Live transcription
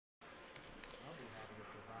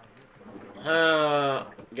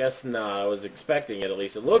Guess not. I was expecting it, at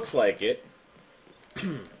least. It looks like it.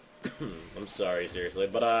 I'm sorry, seriously.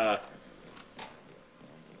 But,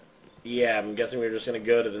 yeah, I'm guessing we're just gonna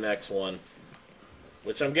go to the next one.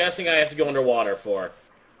 Which I'm guessing I have to go underwater for.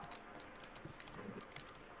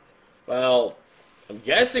 Well, I'm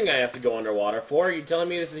guessing I have to go underwater for. Are you telling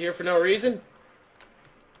me this is here for no reason?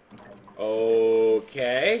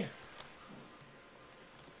 Okay.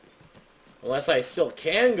 Unless I still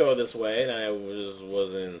can go this way, and I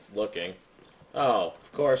wasn't looking. Oh,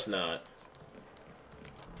 of course not.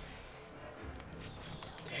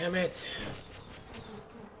 Damn it.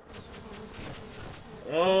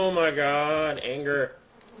 Oh my god, anger.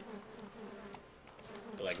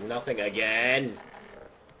 Like nothing again.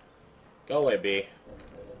 Go away, B.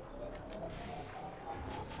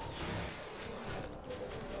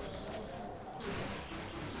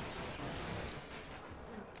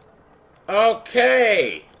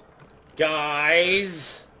 Okay,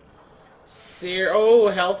 guys. Oh,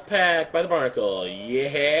 health pack by the barnacle.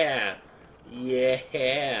 Yeah.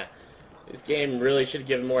 Yeah. This game really should have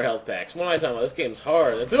given more health packs. What am I talking about? This game's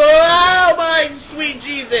hard. Oh, my sweet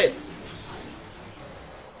Jesus!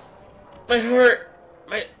 My heart.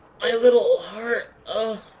 My little heart.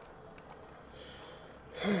 Oh.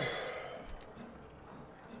 I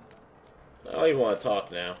don't even want to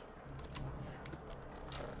talk now.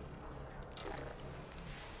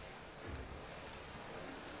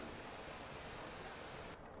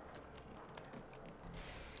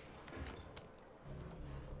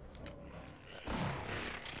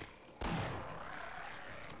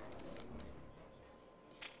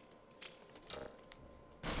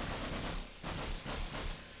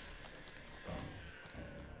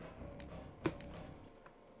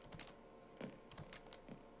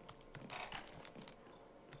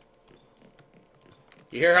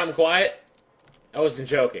 You hear how I'm quiet? I wasn't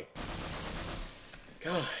joking.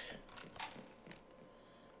 God.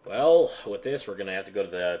 Well, with this, we're gonna have to go to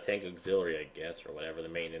the tank auxiliary, I guess, or whatever, the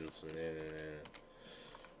maintenance.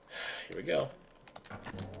 Here we go.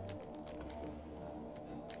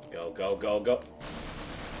 Go, go, go, go.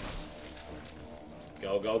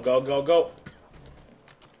 Go, go, go, go, go.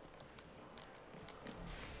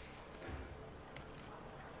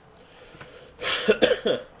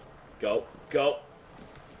 Go, go.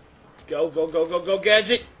 Go, go, go, go, go,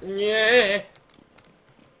 Gadget! Yeah!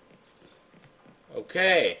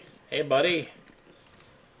 Okay. Hey, buddy.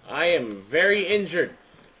 I am very injured,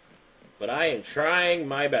 but I am trying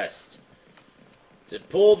my best to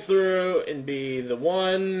pull through and be the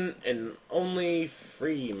one and only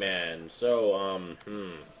free man. So,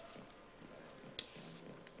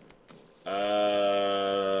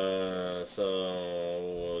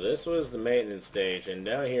 so this was the maintenance stage, and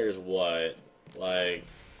down here is what? Like,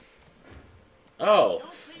 oh.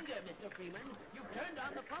 Don't linger, Mr. Freeman. You've turned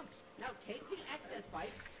on the pumps. Now take the access pipe,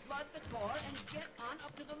 flood the core, and get on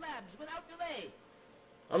up to the labs without delay.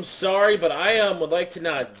 I'm sorry, but I would like to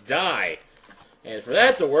not die. And for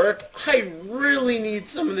that to work, I really need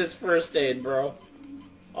some of this first aid, bro.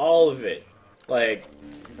 All of it. Like,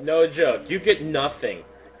 no joke. You get nothing.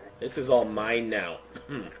 This is all mine now.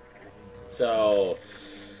 So...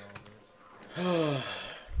 Were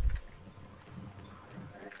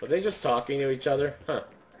they just talking to each other? Huh.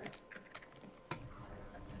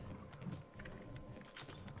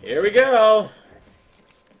 Here we go.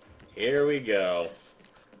 Here we go.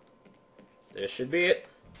 This should be it.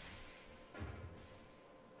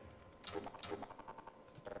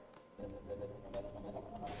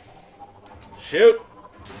 Shoot.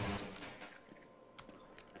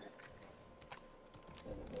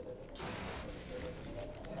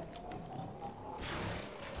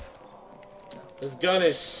 This gun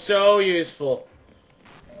is so useful.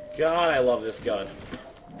 God, I love this gun.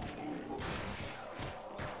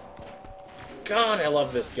 God, I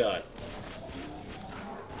love this gun.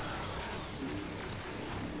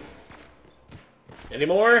 Any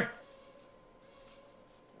more?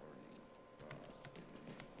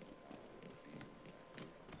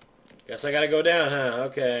 Guess I gotta go down, huh?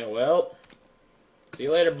 Okay, well. See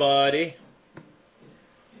you later, buddy.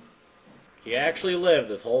 He actually lived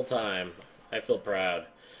this whole time. I feel proud.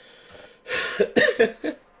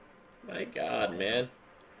 My God, man.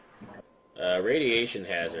 Radiation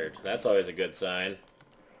hazard. That's always a good sign.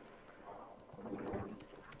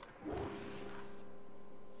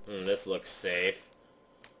 This looks safe.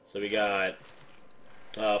 So we got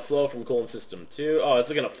flow from coolant system 2. Oh,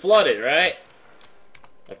 it's gonna flood it, right?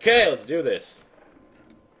 Okay, let's do this.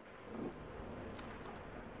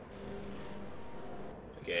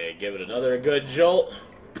 Okay, give it another good jolt.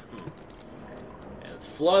 And let's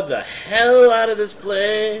flood the hell out of this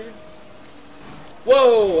place.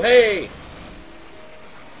 Whoa, hey!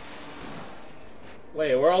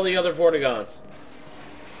 Wait, where are all the other Vortigons?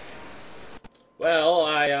 Well,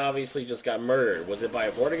 I obviously just got murdered. Was it by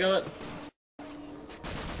a Vortigon?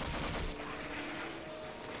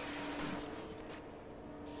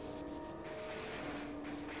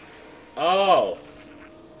 Oh.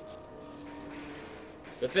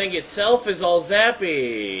 The thing itself is all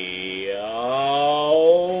zappy.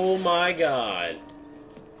 Oh my god.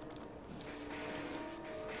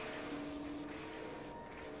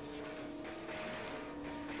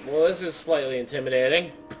 Well, this is slightly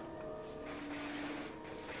intimidating.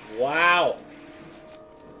 Wow.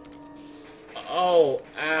 Oh,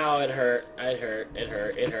 ow, it hurt. It hurt. It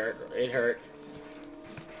hurt. It hurt. It hurt.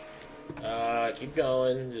 Keep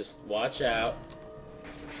going. Just watch out.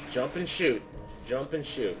 Jump and shoot. Jump and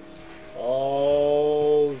shoot.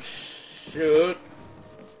 Oh, shoot.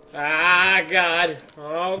 Ah, God.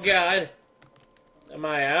 Oh, God. Am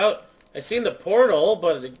I out? I seen the portal,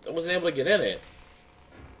 but I wasn't able to get in it.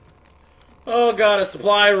 Oh, God, a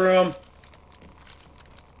supply room.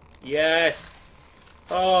 Yes.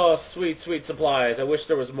 Oh, sweet, sweet supplies. I wish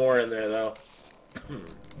there was more in there, though.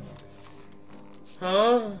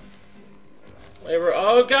 Huh?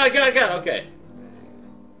 Oh, God, God, God. Okay.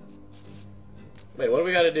 Wait, what do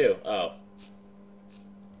we gotta do? Oh.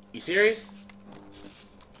 You serious?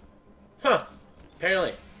 Huh.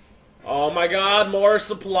 Apparently. Oh my god, more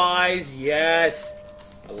supplies. Yes.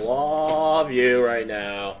 I love you right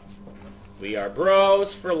now. We are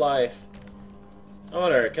bros for life. I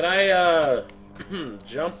wonder, can I,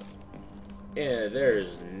 jump? Yeah,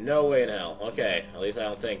 there's no way in hell. Okay, at least I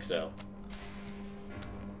don't think so.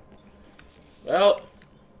 Well,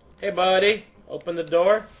 hey buddy, open the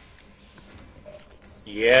door.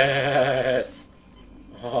 Yes!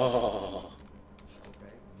 Oh.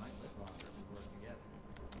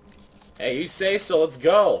 Hey, you say so, let's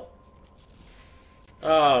go!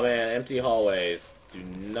 Oh man, empty hallways. Do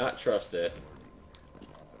not trust this.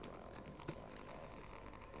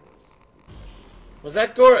 Was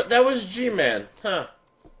that Gore? That was G-Man, huh?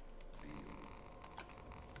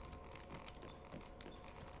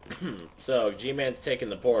 So, G-Man's taking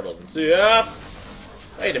the portals and see ya!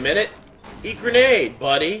 Wait a minute. Eat grenade,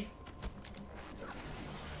 buddy.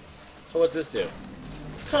 So what's this do?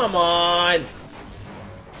 Come on!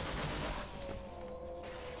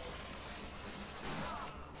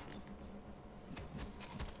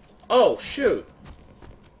 Oh, shoot.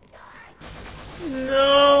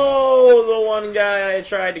 No! The one guy I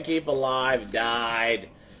tried to keep alive died.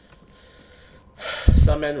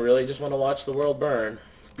 Some men really just want to watch the world burn.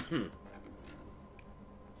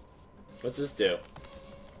 What's this do?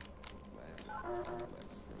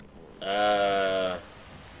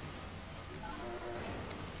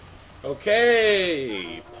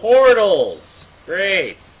 Okay! Portals!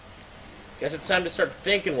 Great! Guess it's time to start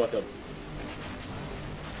thinking with them.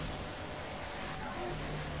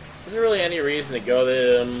 Is there really any reason to go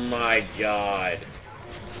there? My god.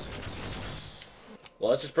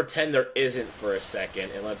 Well, let's just pretend there isn't for a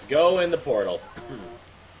second, and let's go in the portal.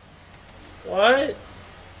 What?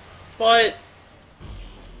 But...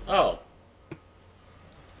 Oh.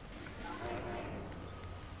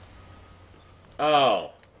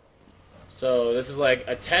 Oh. So, this is like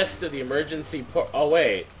a test of the emergency oh,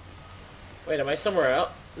 wait. Wait, am I somewhere else?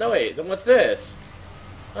 No, wait, then what's this?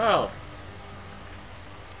 Oh.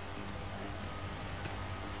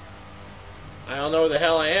 I don't know where the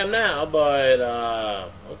hell I am now, but,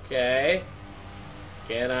 okay.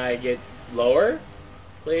 Can I get lower,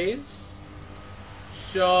 please?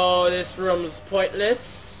 So, this room's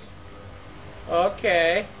pointless.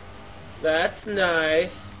 Okay. That's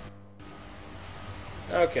nice.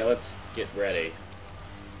 Okay, let's get ready.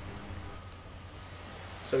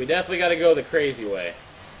 So we definitely gotta go the crazy way.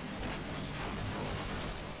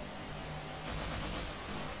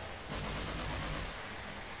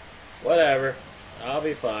 Whatever. I'll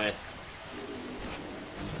be fine.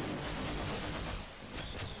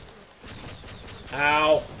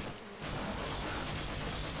 Ow.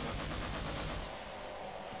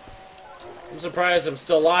 I'm surprised I'm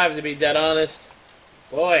still alive, to be dead honest.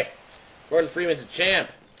 Boy, Gordon Freeman's a champ.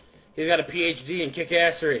 He's got a PhD in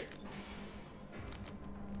kick-assery.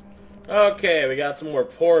 Okay, we got some more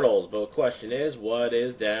portals, but the question is, what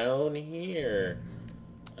is down here?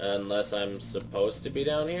 Unless I'm supposed to be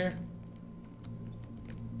down here?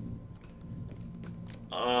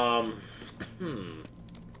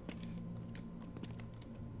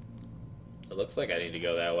 It looks like I need to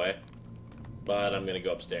go that way. But I'm gonna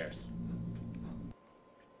go upstairs.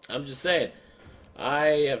 I'm just saying.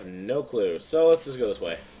 I have no clue. So let's just go this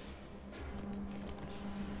way.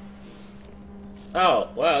 Oh,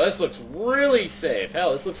 wow, this looks really safe.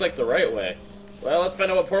 Hell, this looks like the right way. Well, let's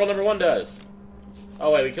find out what portal number 1 does.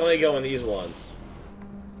 Oh, wait, we can only go in these ones.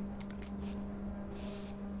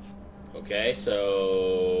 Okay,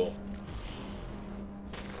 so...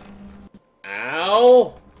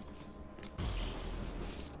 Ow!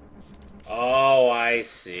 Oh, I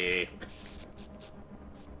see.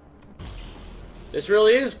 This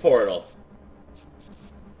really is Portal.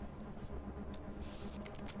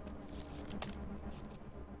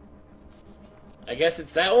 I guess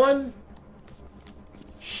it's that one?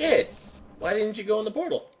 Shit! Why didn't you go in the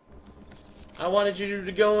portal? I wanted you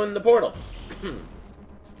to go in the portal.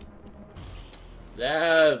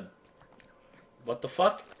 What the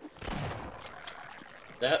fuck?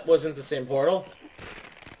 That wasn't the same portal.